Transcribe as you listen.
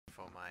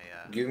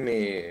Give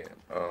me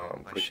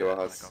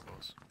противогаз.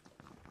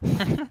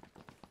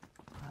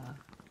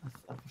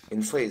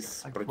 In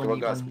face,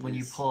 противогаз, when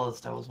you please.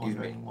 paused, I was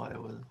wondering what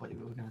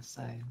you were gonna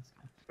say.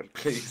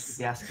 Please.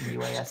 Be asking you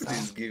ASL.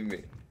 Please give me.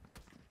 Is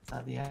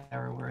that the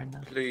era we're in now?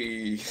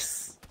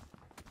 Please.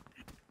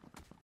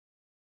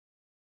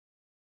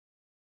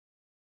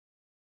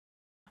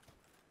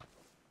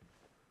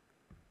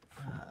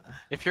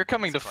 If you're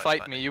coming to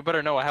fight me, you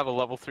better know I have a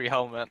level 3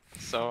 helmet,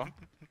 so...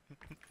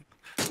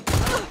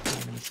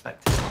 I'm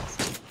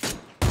spectators.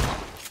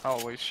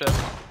 Holy shit.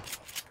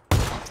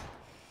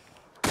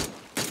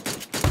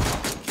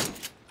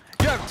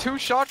 You have 2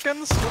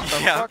 shotguns? What the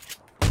fuck?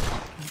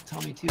 Don't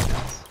tell me 2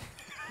 guns.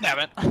 Damn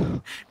it.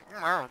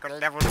 Oh, got a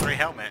level 3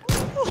 helmet.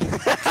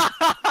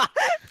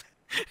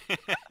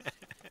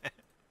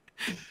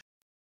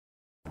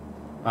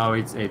 Oh,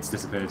 it's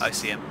disappeared. I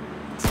see him.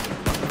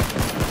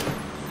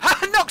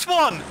 Ha! Knocked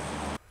one!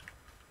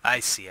 I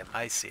see him,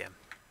 I see him.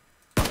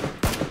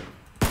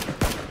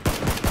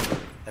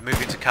 They're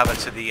moving to cover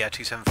to the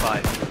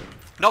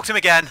 275. Knocked him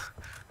again!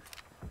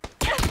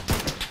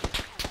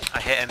 I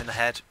hit him in the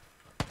head.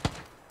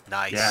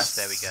 Nice, yes.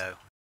 There we go.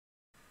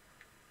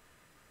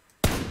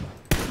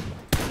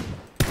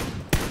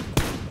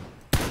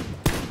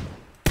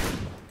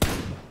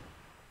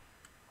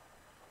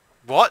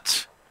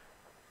 What?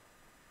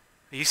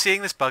 Are you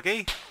seeing this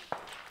buggy?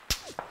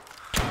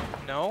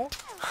 No?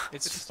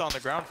 It's just on the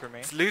ground for me.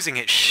 It's losing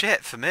its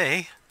shit for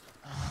me.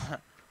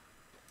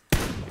 Where's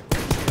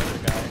the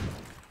other guy?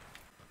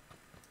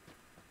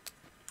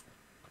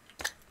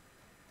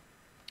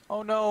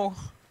 Oh no!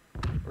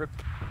 Rip.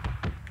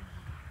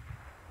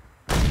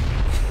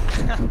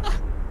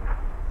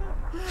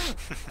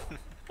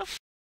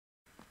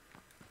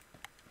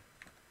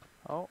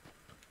 Oh,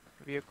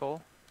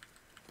 vehicle.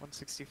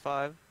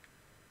 165.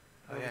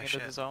 Oh Moving yeah, into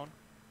shit. the zone.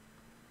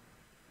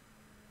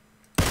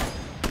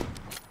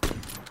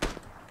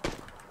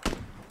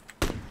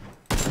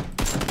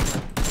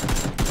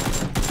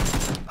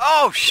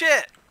 Oh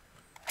shit!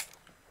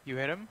 You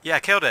hit him? Yeah, I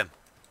killed him.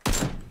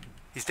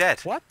 He's dead.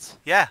 What?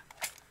 Yeah.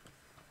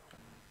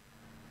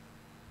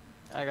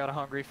 I got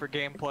hungry for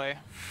gameplay.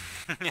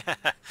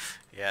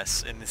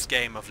 Yes, in this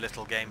game of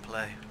little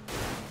gameplay.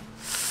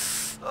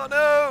 Oh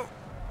no!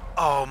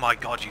 Oh my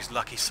god, you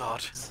lucky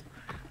sod.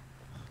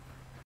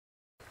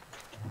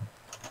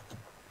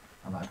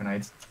 I'm out of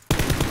grenades.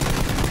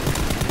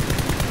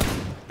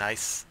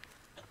 Nice.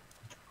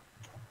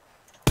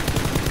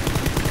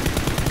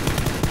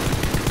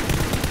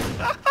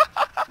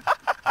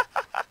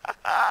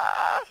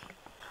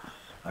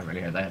 I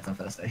really hope they have some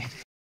first aid.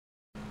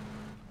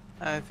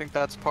 I think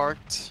that's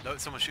parked. No,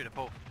 someone shoot a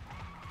pole.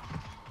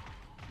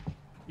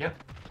 Yep.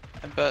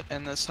 I bet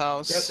in this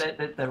house.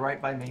 Yep, they're right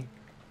by me.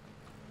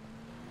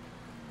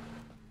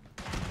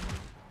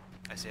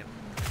 I see him.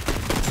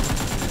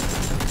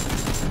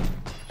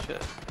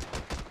 Shit.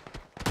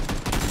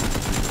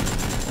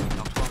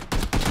 Knocked one.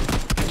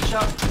 Good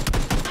shot.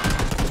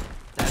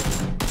 Dead.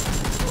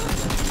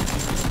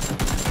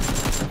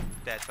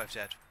 Dead, both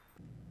dead.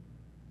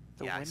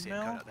 The Yeah, I see him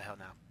windmill? going up the hill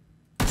now.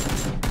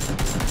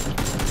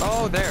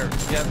 Oh, there.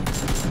 Yep.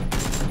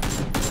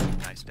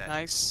 Nice, dead.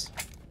 Nice.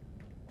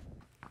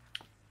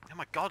 Oh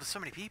my god, there's so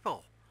many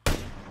people.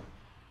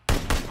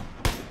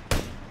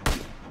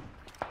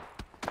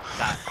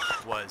 That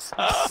was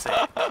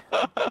sick.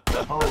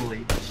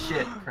 Holy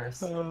shit, Chris.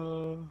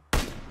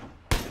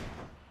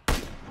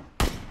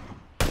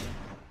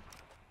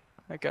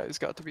 That guy's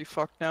got to be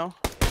fucked now.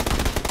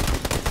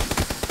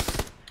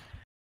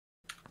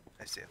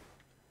 I see him.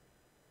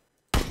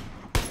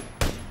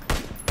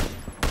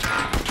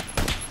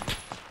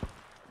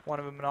 One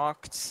of them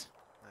knocked.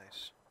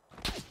 Nice.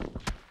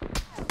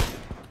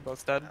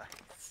 Both dead.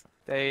 Nice.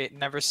 They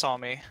never saw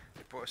me.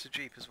 They brought us a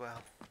jeep as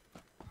well.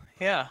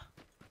 Yeah.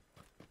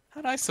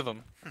 How nice of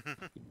them.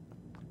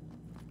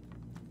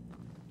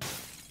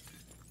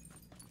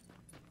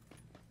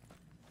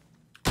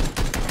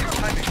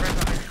 Behind me, right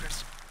behind me,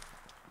 Chris.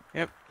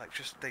 Yep. Like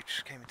they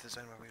just came into the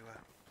zone where we were.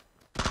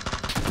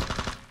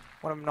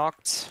 One of them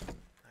knocked.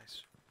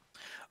 Nice.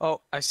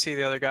 Oh, I see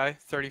the other guy.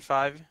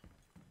 35.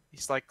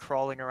 He's like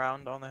crawling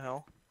around on the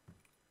hill.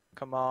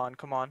 Come on,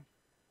 come on.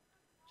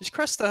 Just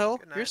crest the hill.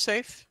 Good You're night.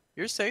 safe.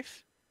 You're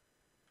safe.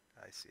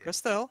 I see it.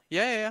 Crest the hill.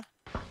 Yeah, yeah, yeah.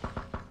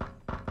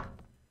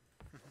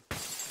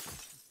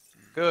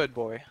 Good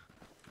boy.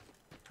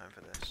 Time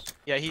for this.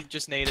 Yeah, he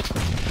just naded.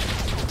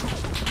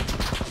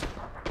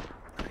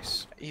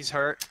 Nice. He's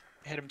hurt.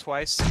 Hit him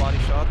twice. Body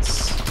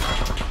shots.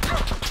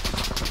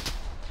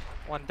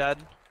 One dead.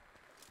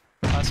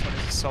 Last one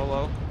is a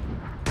solo.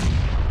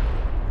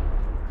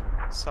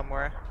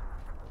 Somewhere.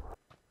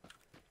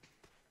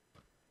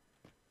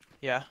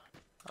 Yeah.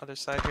 Other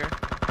side here.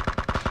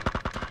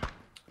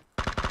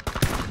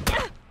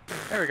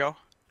 There we go.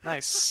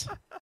 Nice.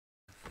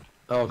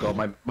 Oh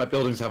god, my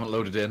buildings haven't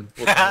loaded in.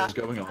 What the hell is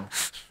going on?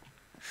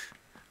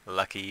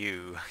 Lucky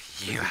you.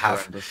 This You is have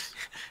horrendous.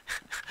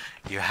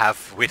 you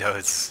have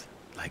Widow's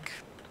like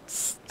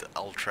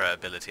ultra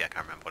ability. I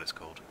can't remember what it's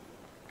called.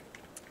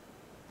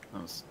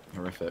 That was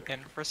horrific.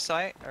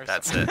 Infrasight or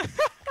That's something?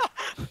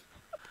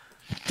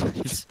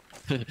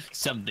 it.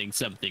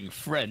 Something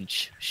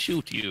French.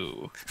 Shoot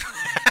you.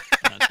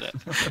 That's it.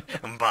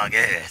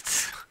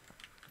 Baguette.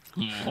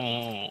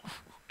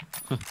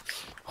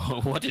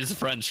 What is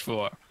French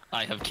for?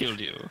 I have killed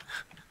you.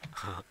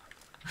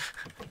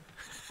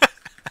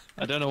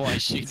 I don't know why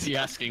she's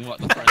asking what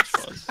the French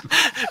was.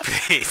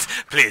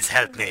 Please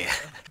help me.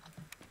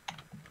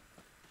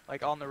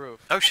 Like on the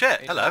roof. Oh shit!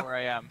 They Hello. know where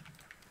I am.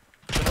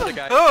 There's another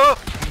guy. Oh,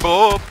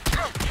 Bob.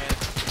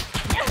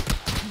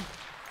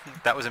 And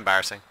That was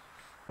embarrassing.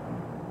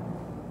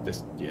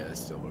 This, yeah, this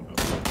still won't go.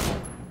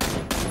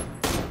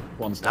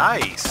 One's down.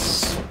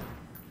 Nice.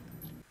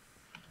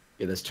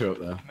 Yeah, there's two up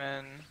there.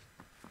 man,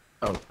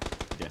 Oh,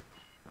 yeah.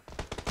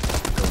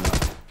 Going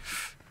up.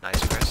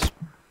 Nice, Chris.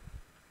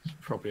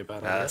 Probably a bad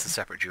idea. That's a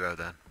separate duo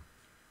then.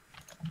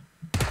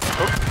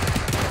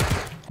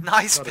 Oh.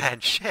 Nice, Got it. Ben.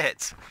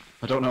 Shit.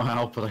 I don't know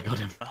how, but I got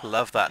him.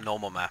 Love that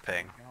normal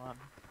mapping. come on.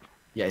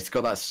 Yeah, it's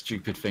got that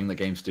stupid thing that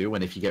games do,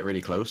 when if you get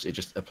really close, it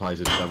just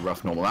applies a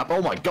rough normal map.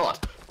 Oh my god!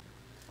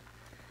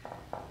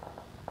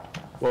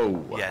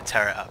 Whoa. Yeah,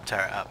 tear it up,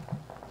 tear it up.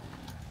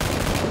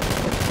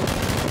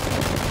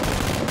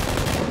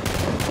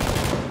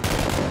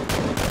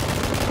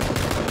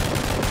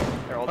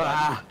 They're all done.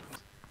 Ah!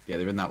 Yeah,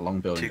 they're in that long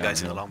building. Two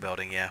guys in the downhill. long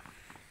building, yeah.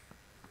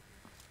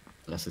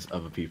 Unless there's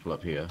other people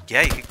up here.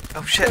 Yeah, you can...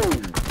 Oh shit! Oh!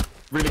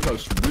 Really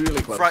close,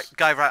 really close. Right,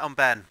 guy right on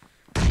Ben.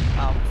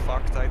 I'm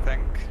fucked, I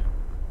think.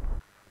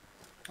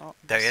 Oh,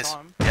 There he is. saw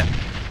him. Yeah.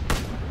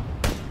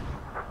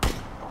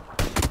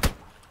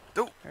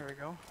 Oh, There we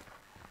go.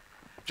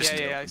 just...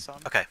 Yeah, I saw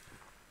him. Okay.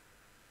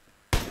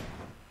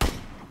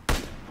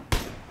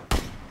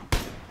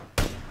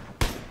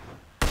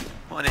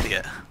 What an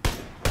idiot.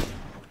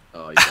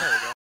 Oh,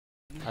 yeah.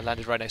 I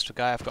landed right next to a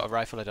guy. I've got a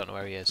rifle. I don't know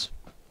where he is.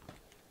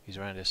 He's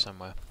around here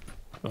somewhere.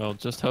 Well,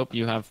 just hope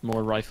you have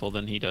more rifle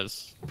than he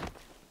does.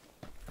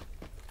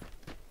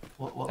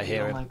 What I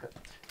hear him. my God.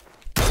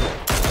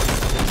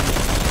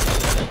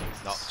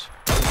 Knocked.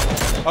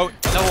 Oh,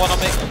 another one on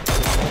me.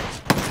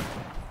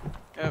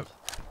 Oh,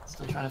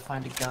 Still trying to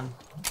find a gun.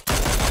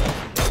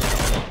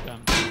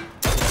 Done.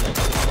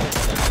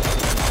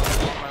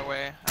 on my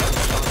way. I have a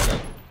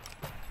shotgun.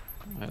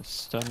 I have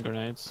stun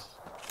grenades.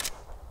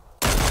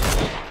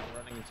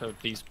 Running into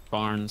these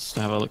barns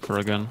to have a look for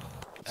a gun.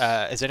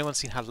 Has anyone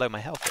seen how low my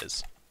health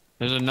is?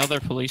 There's another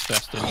police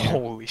vest in here.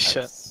 Holy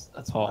shit.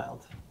 That's Oh.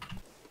 wild.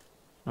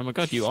 Oh my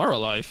god, you are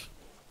alive.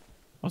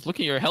 I was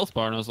looking at your health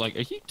bar and I was like,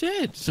 are you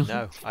dead?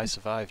 No, I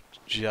survived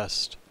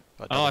just.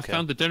 by Oh, double I kill.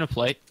 found the dinner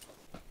plate.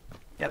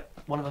 Yep,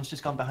 one of them's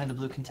just gone behind a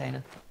blue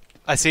container.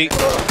 I see.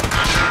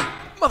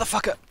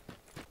 Motherfucker!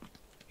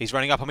 He's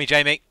running up on me,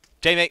 Jamie.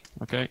 Jamie!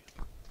 Okay.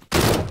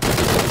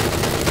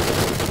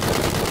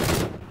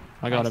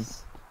 I got him.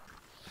 Nice.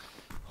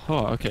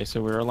 Oh, okay,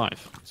 so we're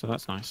alive. So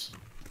that's nice.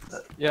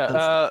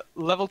 Yeah,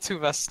 level 2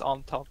 vest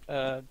on top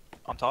of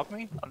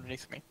me?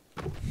 Underneath me.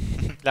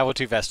 Level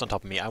 2 vest on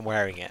top of me. I'm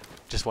wearing it.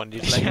 Just wanted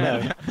you to let you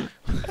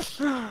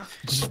know.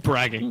 Just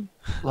bragging.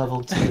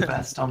 Level 2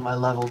 vest on my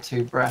level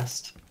 2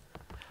 breast.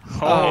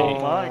 Oh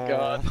my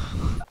god.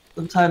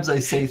 Sometimes I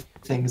say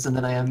things and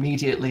then I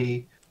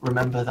immediately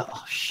remember that,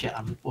 oh shit,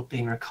 we're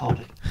being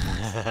recorded.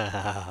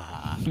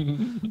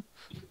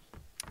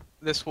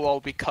 This will all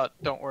be cut,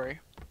 don't worry.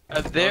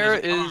 There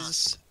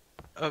is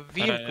a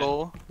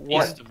vehicle,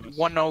 east of us.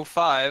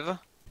 105.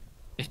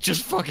 It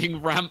just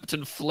fucking ramped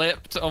and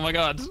flipped. Oh my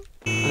god.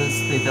 They'll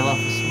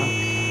have the smoke.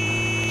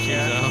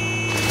 Yeah.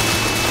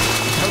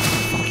 Help the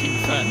fucking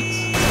fence.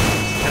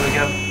 There we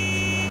go.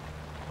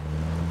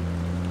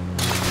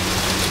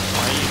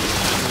 Why are you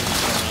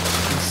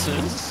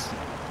just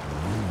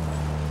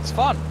It's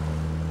fun.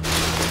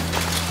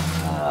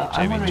 I'm Jamie,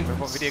 do you wondering remember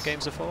what video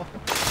games are for?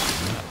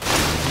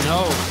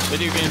 No,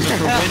 video games are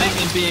for winning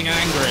and being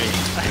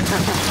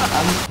angry.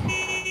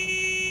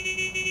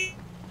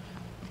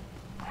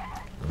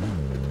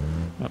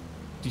 Oh,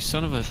 you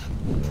son of a...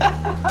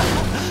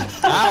 Ow,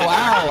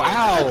 ow,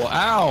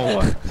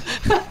 ow, ow!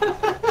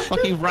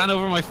 Fucking ran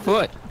over my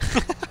foot.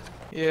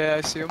 Yeah,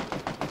 I see him.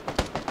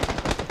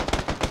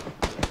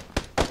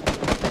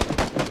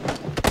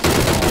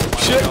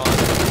 Shit!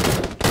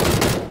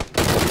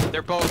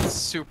 They're both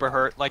super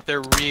hurt, like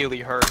they're really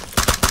hurt.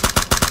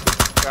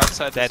 They're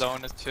outside the Dead.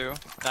 zone too.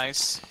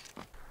 Nice.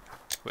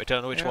 I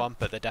don't know which Yeah. one,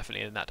 but they're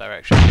definitely in that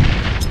direction.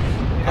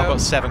 I've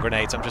got 7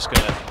 grenades. I'm just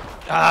gonna.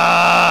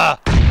 Ah!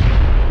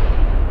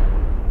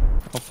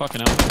 Oh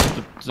fucking hell,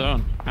 the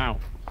zone. Ow.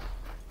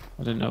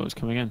 I didn't know it was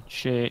coming in.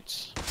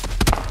 Shit.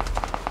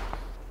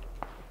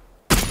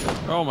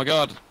 Oh my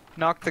god.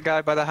 Knocked the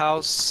guy by the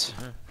house.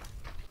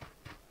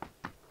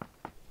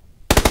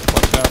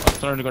 Watch out, I'm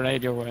throwing a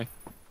grenade your way.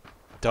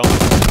 Don't.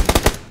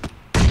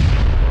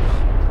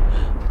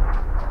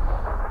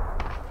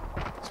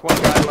 There's one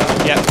guy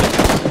left. Yep.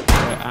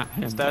 At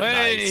him. dead.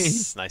 Hey!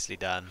 Nice. Nicely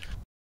done.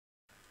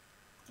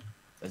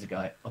 There's a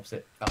guy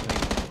opposite. Up me.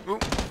 Ooh.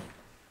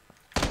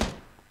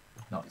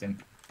 Knocked him.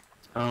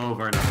 Oh,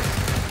 very nice.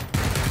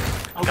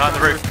 Oh, Guy on the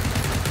roof.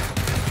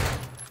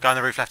 Guy on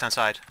the roof, left hand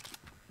side.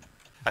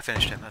 I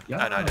finished him. Yeah.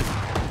 No, I didn't.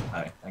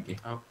 Oh, thank you.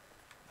 Oh.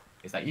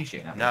 Is that you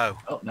shooting at me? No.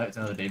 Oh, no, it's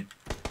another dude.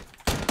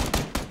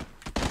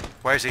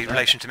 Where is he in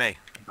relation to me?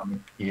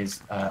 He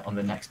is on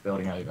the next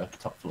building over,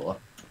 top floor.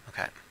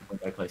 Okay.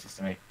 Window closest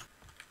to me.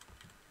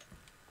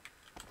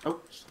 Oh.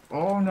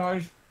 Oh,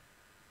 no.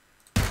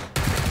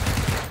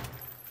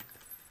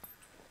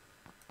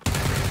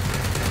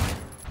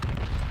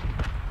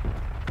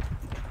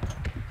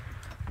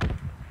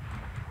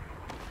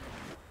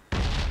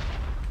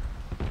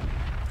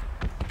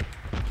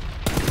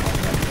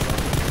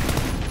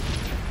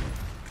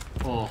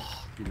 Oh,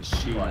 he was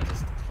shooting. Right,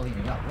 just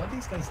cleaning up. What are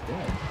these guys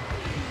doing?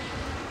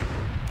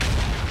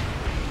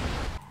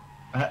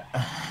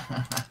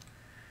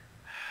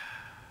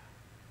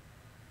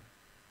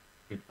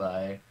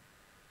 Goodbye.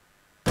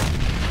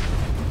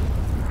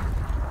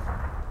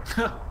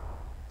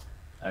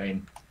 I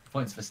mean,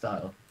 points for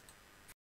style.